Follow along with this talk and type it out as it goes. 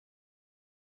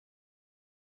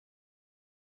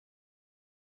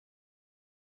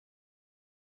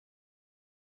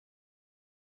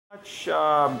much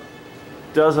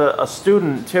does a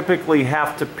student typically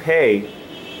have to pay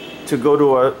to go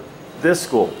to this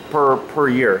school per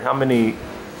year? How many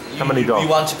dollars? You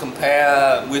want to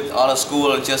compare with other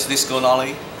school or just this school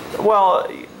only? Well,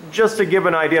 just to give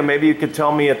an idea, maybe you could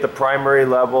tell me at the primary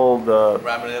level, the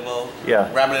primary level. Yeah.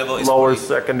 Primary level is lower free.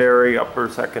 Secondary, upper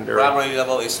secondary. Primary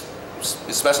level is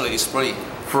especially is free.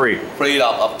 Free. Free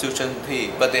of tuition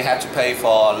fee, but they have to pay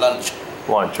for lunch.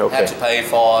 Lunch, okay. Have to pay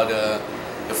for the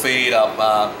fee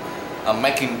of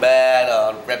making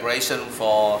bed, preparation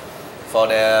for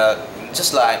their,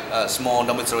 just like a small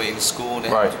dormitory in school. They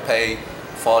Right. have to pay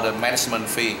for the management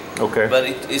fee. Okay. But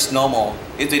it's normal.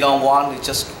 If they don't want, they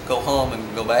just go home and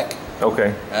go back.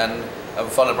 Okay. And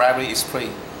for the primary, it's free.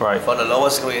 Right. For the lower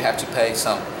secondary, you have to pay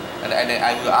some. And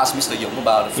I will ask Mr. Dũng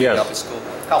about the fee Yes. of the school.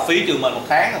 Học phí trường mình một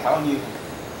tháng là phải bao nhiêu?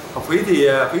 Học phí thì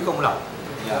phí công lập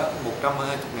Dạ.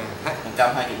 120.000 một tháng.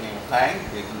 120.000 một tháng,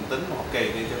 thì mình tính một kỳ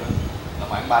đi cho nên là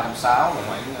khoảng 360 là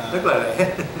khoảng Rất là rẻ.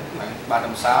 khoảng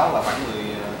 360 là khoảng 10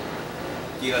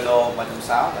 chia ra đô,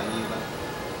 360 là nhiêu ta?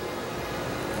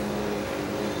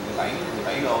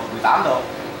 17 đô, 18 đô.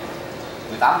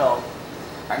 18 đô.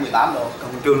 Khoảng 18 đô.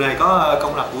 Còn trường này có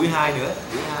công lập buổi 2 nữa.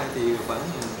 Buổi 2 thì khoảng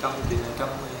 100.000 tháng.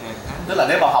 Tức là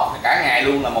nếu mà học cả ngày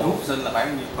luôn là một học sinh là phải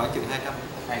Khoảng chừng 200.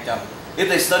 200. If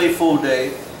they study full day,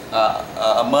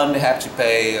 a month they have to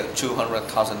pay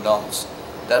 $200,000.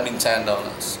 That means $10.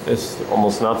 It's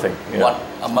almost nothing. Yeah. What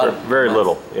a month? Very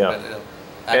little. Yeah. Very little.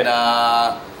 And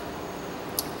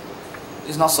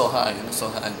it's not so high, not so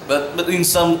high. But in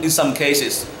some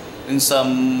cases, in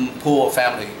some poor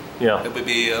family, Yeah. it will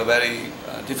be very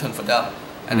different for them,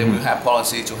 and they will have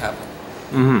policy to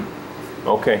happen.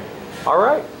 Okay. All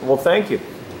right. Well, thank you.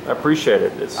 I appreciate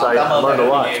it. It's, I Cảm ơn learned a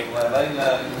lot. thầy với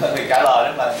lời trả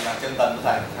lời rất là chân tình của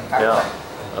thầy. Yeah.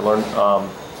 I learned.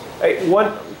 Hey, one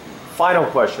final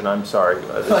question. I'm sorry.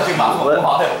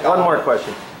 One more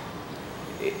question.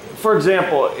 For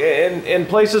example, in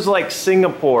places like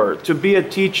Singapore, to be a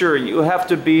teacher, you have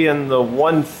to be in the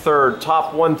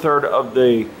top one third of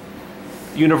the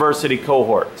university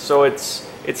cohort. So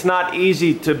it's not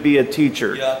easy to be a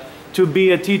teacher. Yeah. To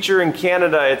be a teacher in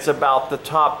Canada, it's about the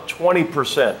top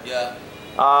 20%. Yeah.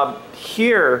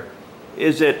 Here,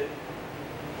 is it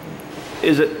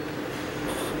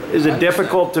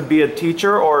difficult to be a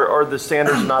teacher, or the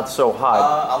standards not so high?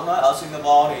 Ông nói ở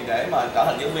Singapore thì để mà trở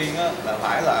thành giáo viên á, là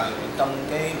phải là trong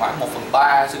cái khoảng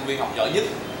 1/3 sinh viên học giỏi nhất.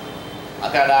 Ở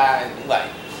Canada cũng vậy.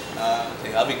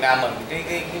 Thì ở Việt Nam mình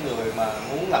cái người mà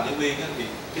muốn làm giáo viên á, thì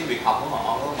cái việc học của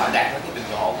họ phải đạt đến cái trình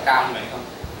độ cao như vậy không?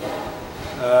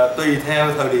 Tùy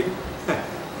theo thời điểm.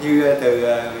 Như từ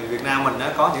Việt Nam mình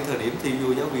có những thời điểm thi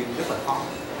vô giáo viên rất là khó,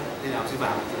 thi nào sư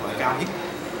phạm loại cao nhất.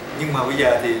 Nhưng mà bây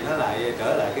giờ thì nó lại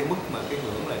trở lại cái mức mà cái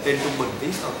ngưỡng là trên trung bình tí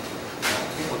thôi,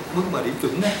 cái mức mà điểm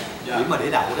chuẩn đó, điểm mà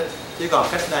để đậu đó. Chứ còn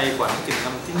cách đây khoảng chừng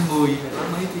năm 90 hay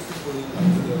mấy tí 90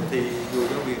 thì vô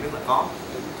giáo viên rất là khó,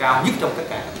 cao nhất trong tất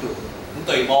cả các trường. Cũng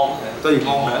tùy môn. Tùy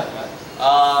môn nữa.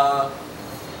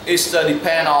 It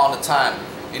depends on the time.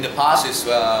 In the past, it's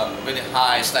very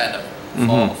high standard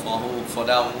for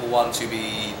them who want to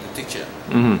be the teacher,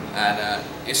 and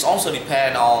it's also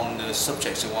depend on the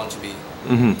subjects you want to be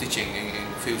teaching in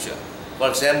future. For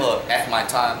example, at my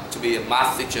time, to be a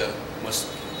math teacher was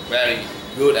very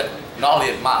good at not only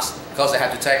at math, because I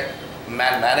had to take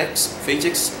mathematics,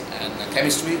 physics, and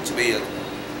chemistry to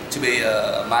be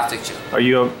a math teacher.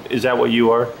 Is that what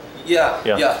you are?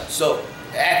 Yeah. So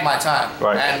at my time,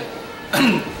 right.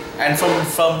 And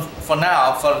for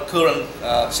now, for the current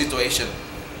situation,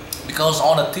 because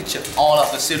all of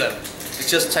the students, they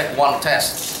just take one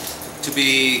test to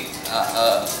be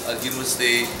a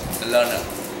university learner,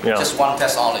 just one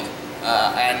test only,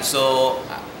 and so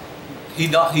he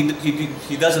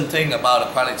doesn't think about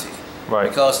the quality, right?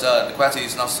 Because the quality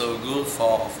is not so good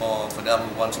for them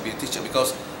who want to be a teacher,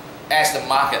 because as the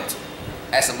market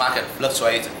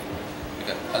fluctuates,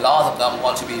 a lot of them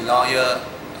want to be lawyer.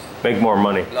 Make more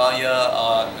money.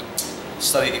 Lawyer,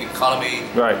 study in economy,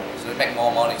 right? So they make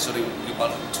more money. So they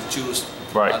want to choose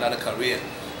another career.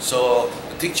 So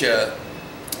the teacher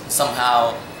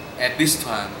somehow at this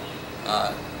time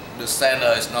the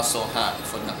standard is not so high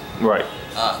for them. Right.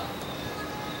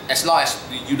 As long as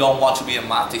you don't want to be a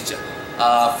math teacher.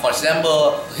 For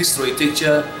example, history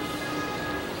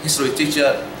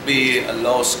teacher be a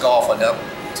low score for them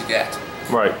to get.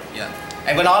 Right. Yeah.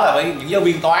 Em có nói là với những giáo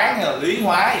viên toán hay là lý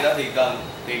hóa gì đó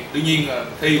thì đương nhiên là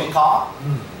thi vẫn khó,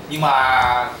 nhưng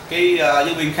mà cái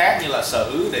giáo viên khác như là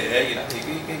sử địa gì đó thì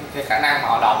cái khả năng mà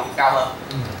họ đậu thì cao hơn.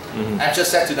 I just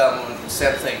said to them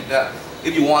same thing, that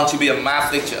if you want to be a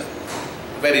math teacher,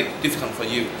 very difficult for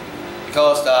you,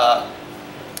 because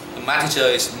the math teacher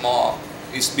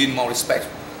is being more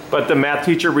respectful. But the math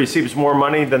teacher receives more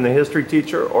money than the history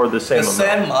teacher, or the same amount? The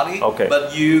same money, okay.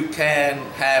 But you can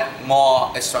have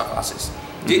more extra classes.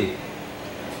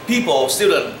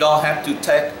 Students don't have to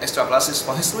take extra classes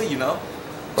for history, you know,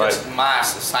 just math,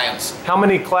 science. How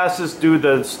many classes do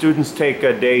the students take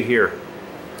a day here?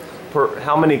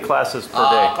 How many classes per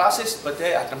day? Classes per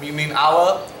day, you mean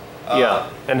hour? Yeah,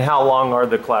 and how long are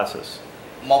the classes?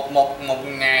 Một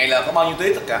ngày là có bao nhiêu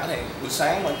tiết tất cả này? Buổi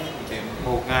sáng bao nhiêu tiết?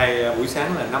 Một ngày buổi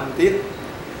sáng là 5 tiết.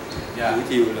 Buổi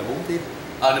chiều là 4 tiết.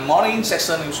 The morning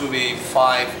section will be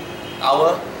 5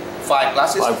 hours, 5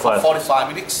 classes for 45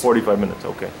 minutes. 45 minutes,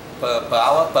 okay. Per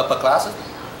hour, per class.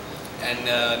 And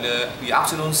the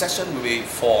afternoon section will be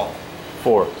 4.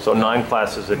 4, so 9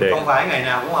 classes a day. Không phải ngày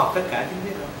nào cũng học tất cả 9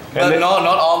 tiết đâu. But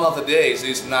not all of the days,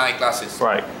 it's 9 classes.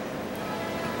 Right,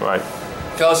 right.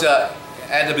 Because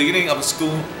at the beginning of the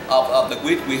school, of the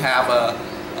week, we have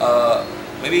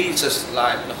maybe it's just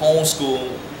like the whole school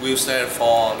will stand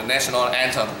for the national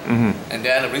anthem, and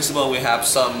then the principal will have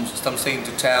something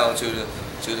to tell to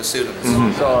the students.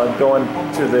 So I'm going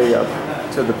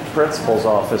to the principal's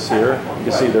office here. You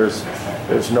can see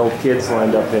there's no kids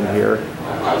lined up in here,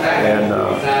 and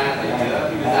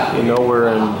you know we're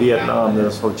in Vietnam.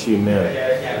 There's Ho Chi Minh.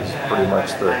 He's pretty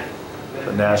much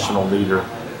the national leader.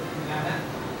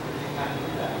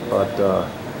 But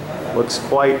looks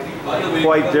quite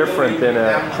different than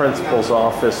a principal's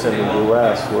office in the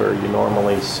U.S., where you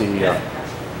normally see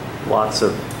lots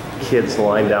of kids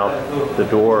lined out the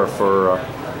door for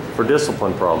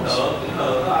discipline problems.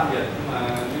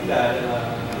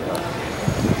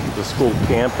 The school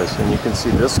campus, and you can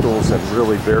see this school's in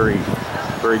really very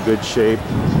good shape,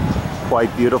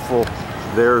 quite beautiful.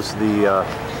 There's the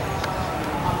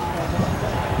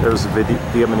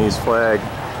Vietnamese flag.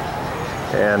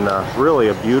 And really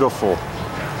a beautiful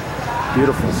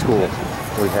school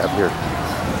we have here.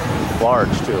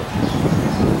 Large too.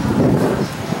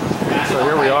 So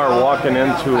here we are walking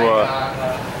into a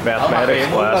mathematics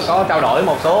class. Có trao đổi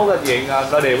một số cái chuyện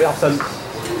đo điều với học sinh.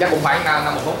 Chắc cũng khoảng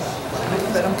 5 phút.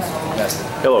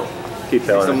 Hello. Keep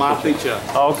telling. He's a math teacher.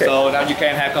 Oh, okay. So now you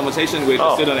can have conversation with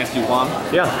the student as you want.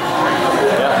 Yeah.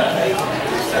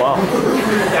 Wow.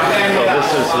 So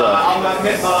this is ông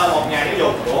Ballard, một nhà giáo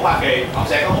dục của Hoa Kỳ, ông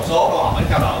sẽ có một số câu hỏi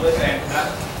trao đổi với các em.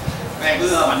 Các em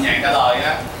cứ mạnh dạn trả lời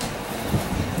nhé.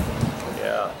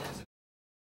 Yeah.